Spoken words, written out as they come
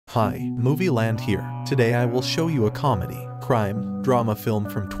Hi, Movie Land here. Today I will show you a comedy, crime, drama film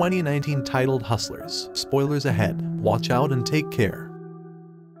from 2019 titled Hustlers. Spoilers ahead. Watch out and take care.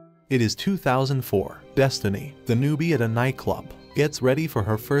 It is 2004. Destiny, the newbie at a nightclub, gets ready for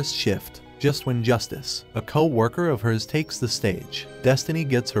her first shift. Just when Justice, a co-worker of hers, takes the stage, Destiny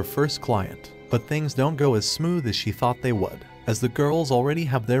gets her first client. But things don't go as smooth as she thought they would, as the girls already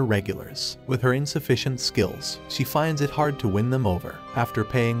have their regulars. With her insufficient skills, she finds it hard to win them over. After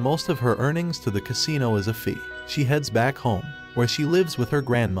paying most of her earnings to the casino as a fee, she heads back home, where she lives with her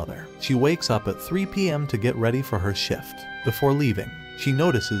grandmother. She wakes up at 3 p.m. to get ready for her shift. Before leaving, she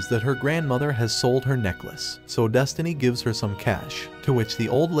notices that her grandmother has sold her necklace, so Destiny gives her some cash, to which the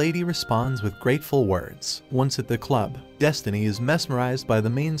old lady responds with grateful words. Once at the club, Destiny is mesmerized by the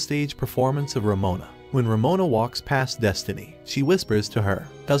main stage performance of Ramona. When Ramona walks past Destiny, she whispers to her,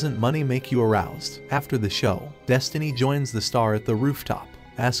 "Doesn't money make you aroused?" After the show, Destiny joins the star at the rooftop,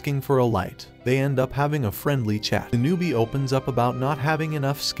 asking for a light. They end up having a friendly chat. The newbie opens up about not having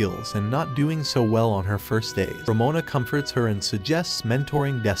enough skills and not doing so well on her first days. Ramona comforts her and suggests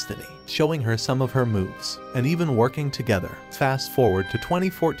mentoring Destiny, showing her some of her moves, and even working together. Fast forward to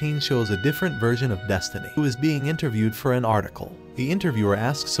 2014 shows a different version of Destiny, who is being interviewed for an article. The interviewer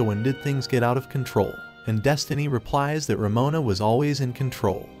asks, "So when did things get out of control?" And Destiny replies that Ramona was always in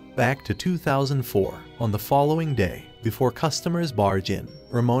control. Back to 2004. On the following day, before customers barge in,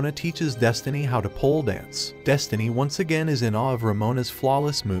 Ramona teaches Destiny how to pole dance. Destiny once again is in awe of Ramona's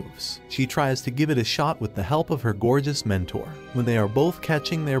flawless moves. She tries to give it a shot with the help of her gorgeous mentor. When they are both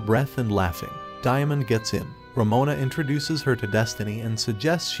catching their breath and laughing, Diamond gets in. Ramona introduces her to Destiny and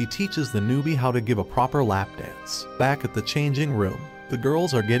suggests she teaches the newbie how to give a proper lap dance. Back at the changing room, the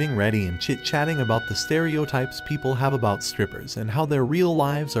girls are getting ready and chit-chatting about the stereotypes people have about strippers and how their real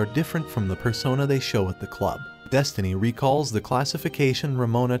lives are different from the persona they show at the club. Destiny recalls the classification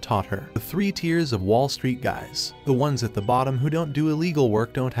Ramona taught her. The 3 tiers of Wall Street guys. The ones at the bottom who don't do illegal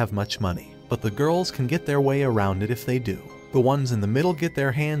work don't have much money, but the girls can get their way around it if they do. The ones in the middle get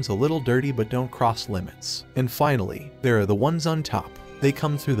their hands a little dirty but don't cross limits. And finally, there are the ones on top. They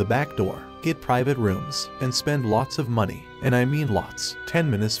come through the back door, get private rooms, and spend lots of money. And I mean lots.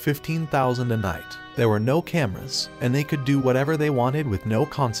 10 minutes, 15,000 a night. There were no cameras, and they could do whatever they wanted with no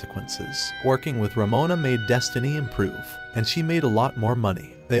consequences. Working with Ramona made Destiny improve, and she made a lot more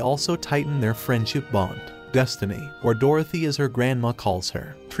money. They also tightened their friendship bond. Destiny, or Dorothy as her grandma calls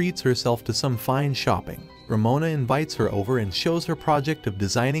her, treats herself to some fine shopping. Ramona invites her over and shows her project of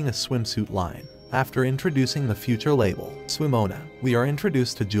designing a swimsuit line. After introducing the future label, Swimona, we are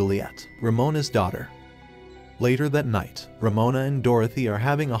introduced to Juliet, Ramona's daughter. Later that night, Ramona and Dorothy are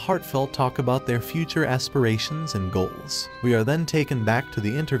having a heartfelt talk about their future aspirations and goals. We are then taken back to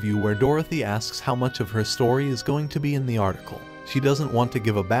the interview where Dorothy asks how much of her story is going to be in the article. She doesn't want to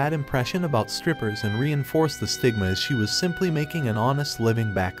give a bad impression about strippers and reinforce the stigma, as she was simply making an honest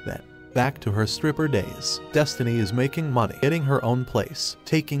living back then. Back to her stripper days, Destiny is making money, getting her own place,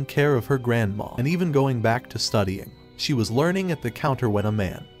 taking care of her grandma, and even going back to studying. She was learning at the counter when a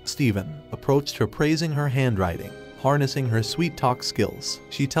man, Steven, approached her praising her handwriting, harnessing her sweet talk skills.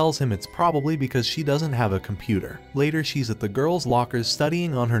 She tells him it's probably because she doesn't have a computer. Later she's at the girls' lockers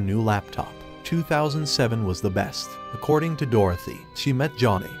studying on her new laptop. 2007 was the best. According to Dorothy, she met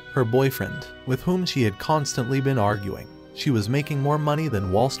Johnny, her boyfriend, with whom she had constantly been arguing. She was making more money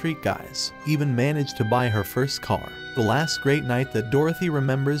than Wall Street guys, even managed to buy her first car. The last great night that Dorothy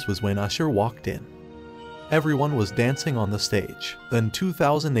remembers was when Usher walked in. Everyone was dancing on the stage. Then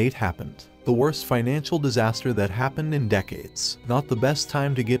 2008 happened. The worst financial disaster that happened in decades. Not the best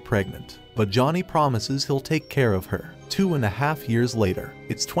time to get pregnant, but Johnny promises he'll take care of her. 2.5 years later,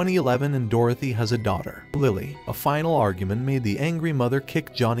 it's 2011 and Dorothy has a daughter, Lily. A final argument made the angry mother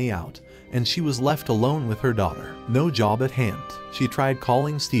kick Johnny out, and she was left alone with her daughter. No job at hand. She tried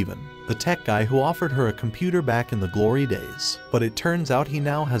calling Steven, the tech guy who offered her a computer back in the glory days, but it turns out he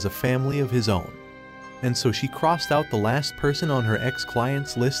now has a family of his own. And so she crossed out the last person on her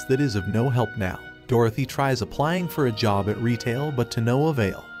ex-client's list that is of no help now. Dorothy tries applying for a job at retail, but to no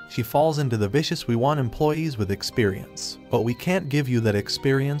avail. She falls into the vicious "we want employees with experience, but we can't give you that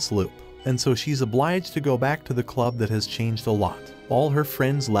experience" loop. And so she's obliged to go back to the club that has changed a lot. All her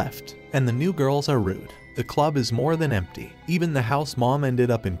friends left, and the new girls are rude. The club is more than empty. Even the house mom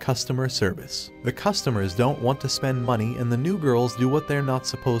ended up in customer service. The customers don't want to spend money, and the new girls do what they're not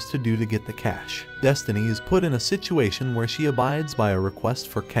supposed to do to get the cash. Destiny is put in a situation where she abides by a request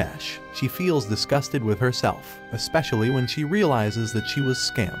for cash. She feels disgusted with herself, especially when she realizes that she was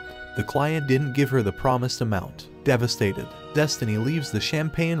scammed. The client didn't give her the promised amount. Devastated, Destiny leaves the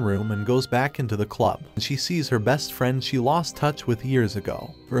champagne room and goes back into the club. She sees her best friend she lost touch with years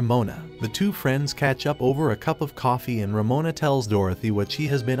ago, Ramona. The two friends catch up over a cup of coffee and Ramona tells Dorothy what she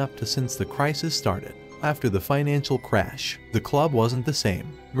has been up to since the crisis started. After the financial crash, the club wasn't the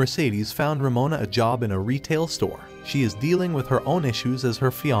same. Mercedes found Ramona a job in a retail store. She is dealing with her own issues as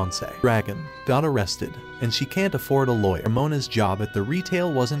her fiancé, Dragon, got arrested, and she can't afford a lawyer. Ramona's job at the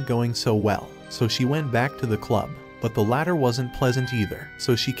retail wasn't going so well, so she went back to the club. But the latter wasn't pleasant either,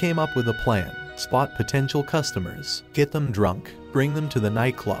 so she came up with a plan. Spot potential customers, get them drunk, bring them to the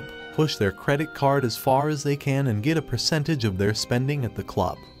nightclub, push their credit card as far as they can and get a percentage of their spending at the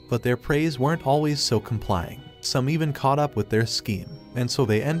club. But their praise weren't always so complying. Some even caught up with their scheme, and so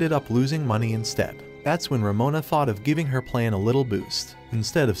they ended up losing money instead. That's when Ramona thought of giving her plan a little boost.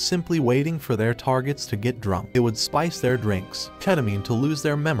 Instead of simply waiting for their targets to get drunk, it would spice their drinks, ketamine to lose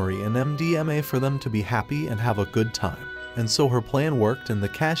their memory and MDMA for them to be happy and have a good time. And so her plan worked and the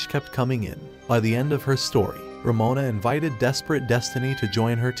cash kept coming in. By the end of her story, Ramona invited desperate Destiny to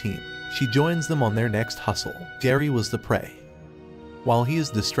join her team. She joins them on their next hustle. Gary was the prey. While he is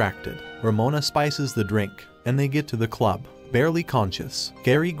distracted, Ramona spices the drink, and they get to the club. Barely conscious,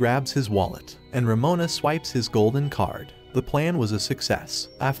 Gary grabs his wallet, and Ramona swipes his golden card. The plan was a success.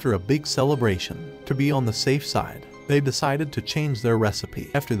 After a big celebration, to be on the safe side, they decided to change their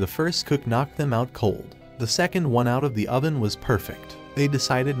recipe. After the first cook knocked them out cold, the second one out of the oven was perfect. They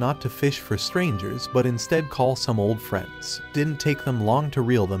decided not to fish for strangers but instead call some old friends. Didn't take them long to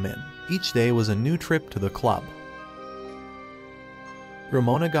reel them in. Each day was a new trip to the club.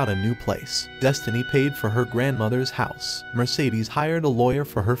 Ramona got a new place. Destiny paid for her grandmother's house. Mercedes hired a lawyer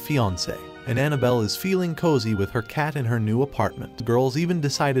for her fiancé. And Annabelle is feeling cozy with her cat in her new apartment. The girls even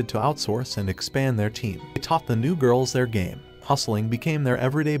decided to outsource and expand their team. They taught the new girls their game. Hustling became their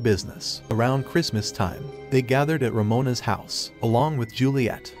everyday business. Around Christmas time, they gathered at Ramona's house, along with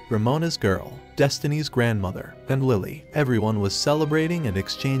Juliet, Ramona's girl, Destiny's grandmother, and Lily. Everyone was celebrating and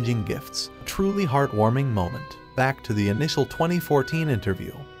exchanging gifts. A truly heartwarming moment. Back to the initial 2014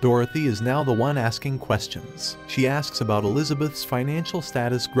 interview. Dorothy is now the one asking questions. She asks about Elizabeth's financial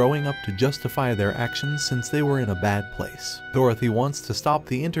status growing up to justify their actions since they were in a bad place. Dorothy wants to stop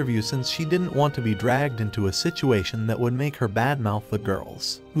the interview since she didn't want to be dragged into a situation that would make her badmouth the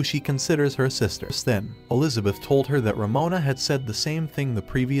girls, who she considers her sisters. Then, Elizabeth told her that Ramona had said the same thing the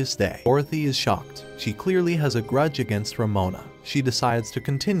previous day. Dorothy is shocked. She clearly has a grudge against Ramona. She decides to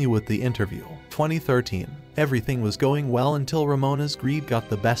continue with the interview. 2013. Everything was going well until Ramona's greed got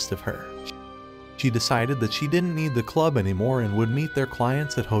the best of her. She decided that she didn't need the club anymore and would meet their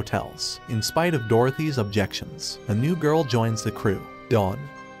clients at hotels. In spite of Dorothy's objections, a new girl joins the crew, Dawn.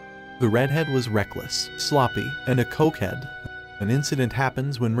 The redhead was reckless, sloppy, and a cokehead. An incident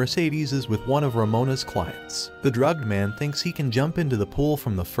happens when Mercedes is with one of Ramona's clients. The drugged man thinks he can jump into the pool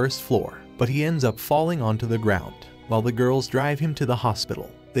from the first floor, but he ends up falling onto the ground. While the girls drive him to the hospital,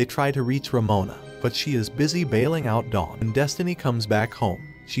 they try to reach Ramona, but she is busy bailing out Dawn. When Destiny comes back home,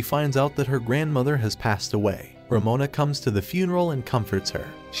 she finds out that her grandmother has passed away. Ramona comes to the funeral and comforts her.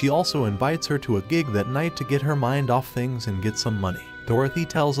 She also invites her to a gig that night to get her mind off things and get some money. Dorothy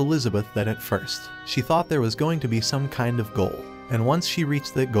tells Elizabeth that at first, she thought there was going to be some kind of goal, and once she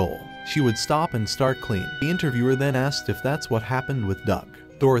reached that goal, she would stop and start clean. The interviewer then asked if that's what happened with Doug.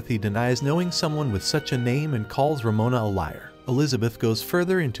 Dorothy denies knowing someone with such a name and calls Ramona a liar. Elizabeth goes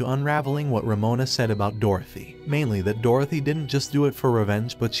further into unraveling what Ramona said about Dorothy, mainly that Dorothy didn't just do it for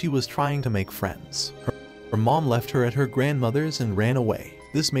revenge but she was trying to make friends. Her mom left her at her grandmother's and ran away.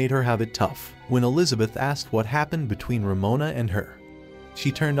 This made her have it tough. When Elizabeth asked what happened between Ramona and her,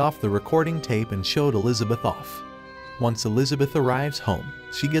 she turned off the recording tape and showed Elizabeth off. Once Elizabeth arrives home,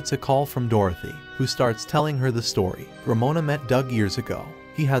 she gets a call from Dorothy, who starts telling her the story. Ramona met Doug years ago.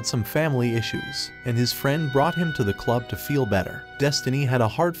 He had some family issues, and his friend brought him to the club to feel better. Destiny had a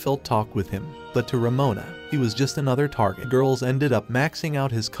heartfelt talk with him, but to Ramona, he was just another target. Girls ended up maxing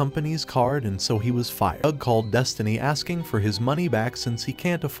out his company's card and so he was fired. Doug called Destiny asking for his money back since he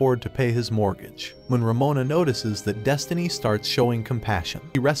can't afford to pay his mortgage. When Ramona notices that Destiny starts showing compassion,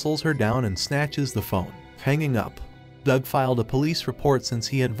 he wrestles her down and snatches the phone. Hanging up, Doug filed a police report since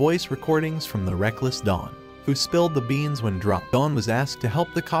he had voice recordings from the reckless Dawn, who spilled the beans when drunk. Dawn was asked to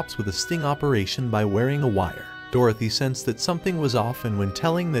help the cops with a sting operation by wearing a wire. Dorothy sensed that something was off, and when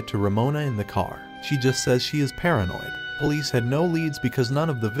telling that to Ramona in the car, she just says she is paranoid. Police had no leads because none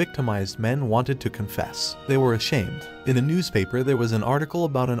of the victimized men wanted to confess. They were ashamed. In a newspaper there was an article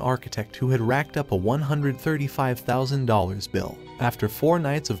about an architect who had racked up a $135,000 bill. After 4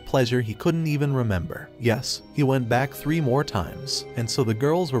 nights of pleasure he couldn't even remember. Yes, he went back 3 more times, and so the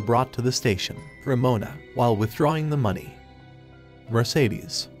girls were brought to the station. Ramona, while withdrawing the money.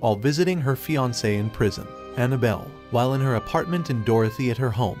 Mercedes, while visiting her fiancé in prison. Annabelle, while in her apartment, and Dorothy at her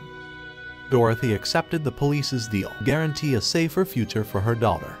home. Dorothy accepted the police's deal, guarantee a safer future for her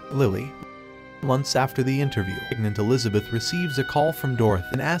daughter, Lily. Months after the interview, pregnant Elizabeth receives a call from Dorothy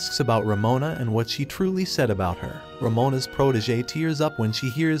and asks about Ramona and what she truly said about her. Ramona's protege tears up when she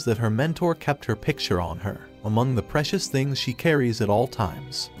hears that her mentor kept her picture on her, among the precious things she carries at all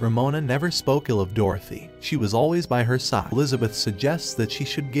times. Ramona never spoke ill of Dorothy. She was always by her side. Elizabeth suggests that she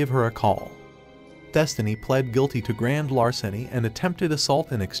should give her a call. Destiny pled guilty to grand larceny and attempted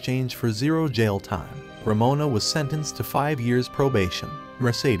assault in exchange for 0 jail time. Ramona was sentenced to 5 years probation.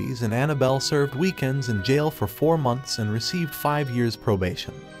 Mercedes and Annabelle served weekends in jail for 4 months and received 5 years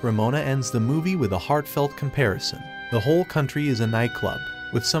probation. Ramona ends the movie with a heartfelt comparison. The whole country is a nightclub,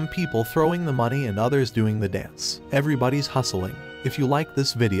 with some people throwing the money and others doing the dance. Everybody's hustling. If you like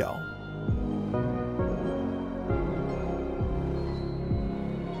this video,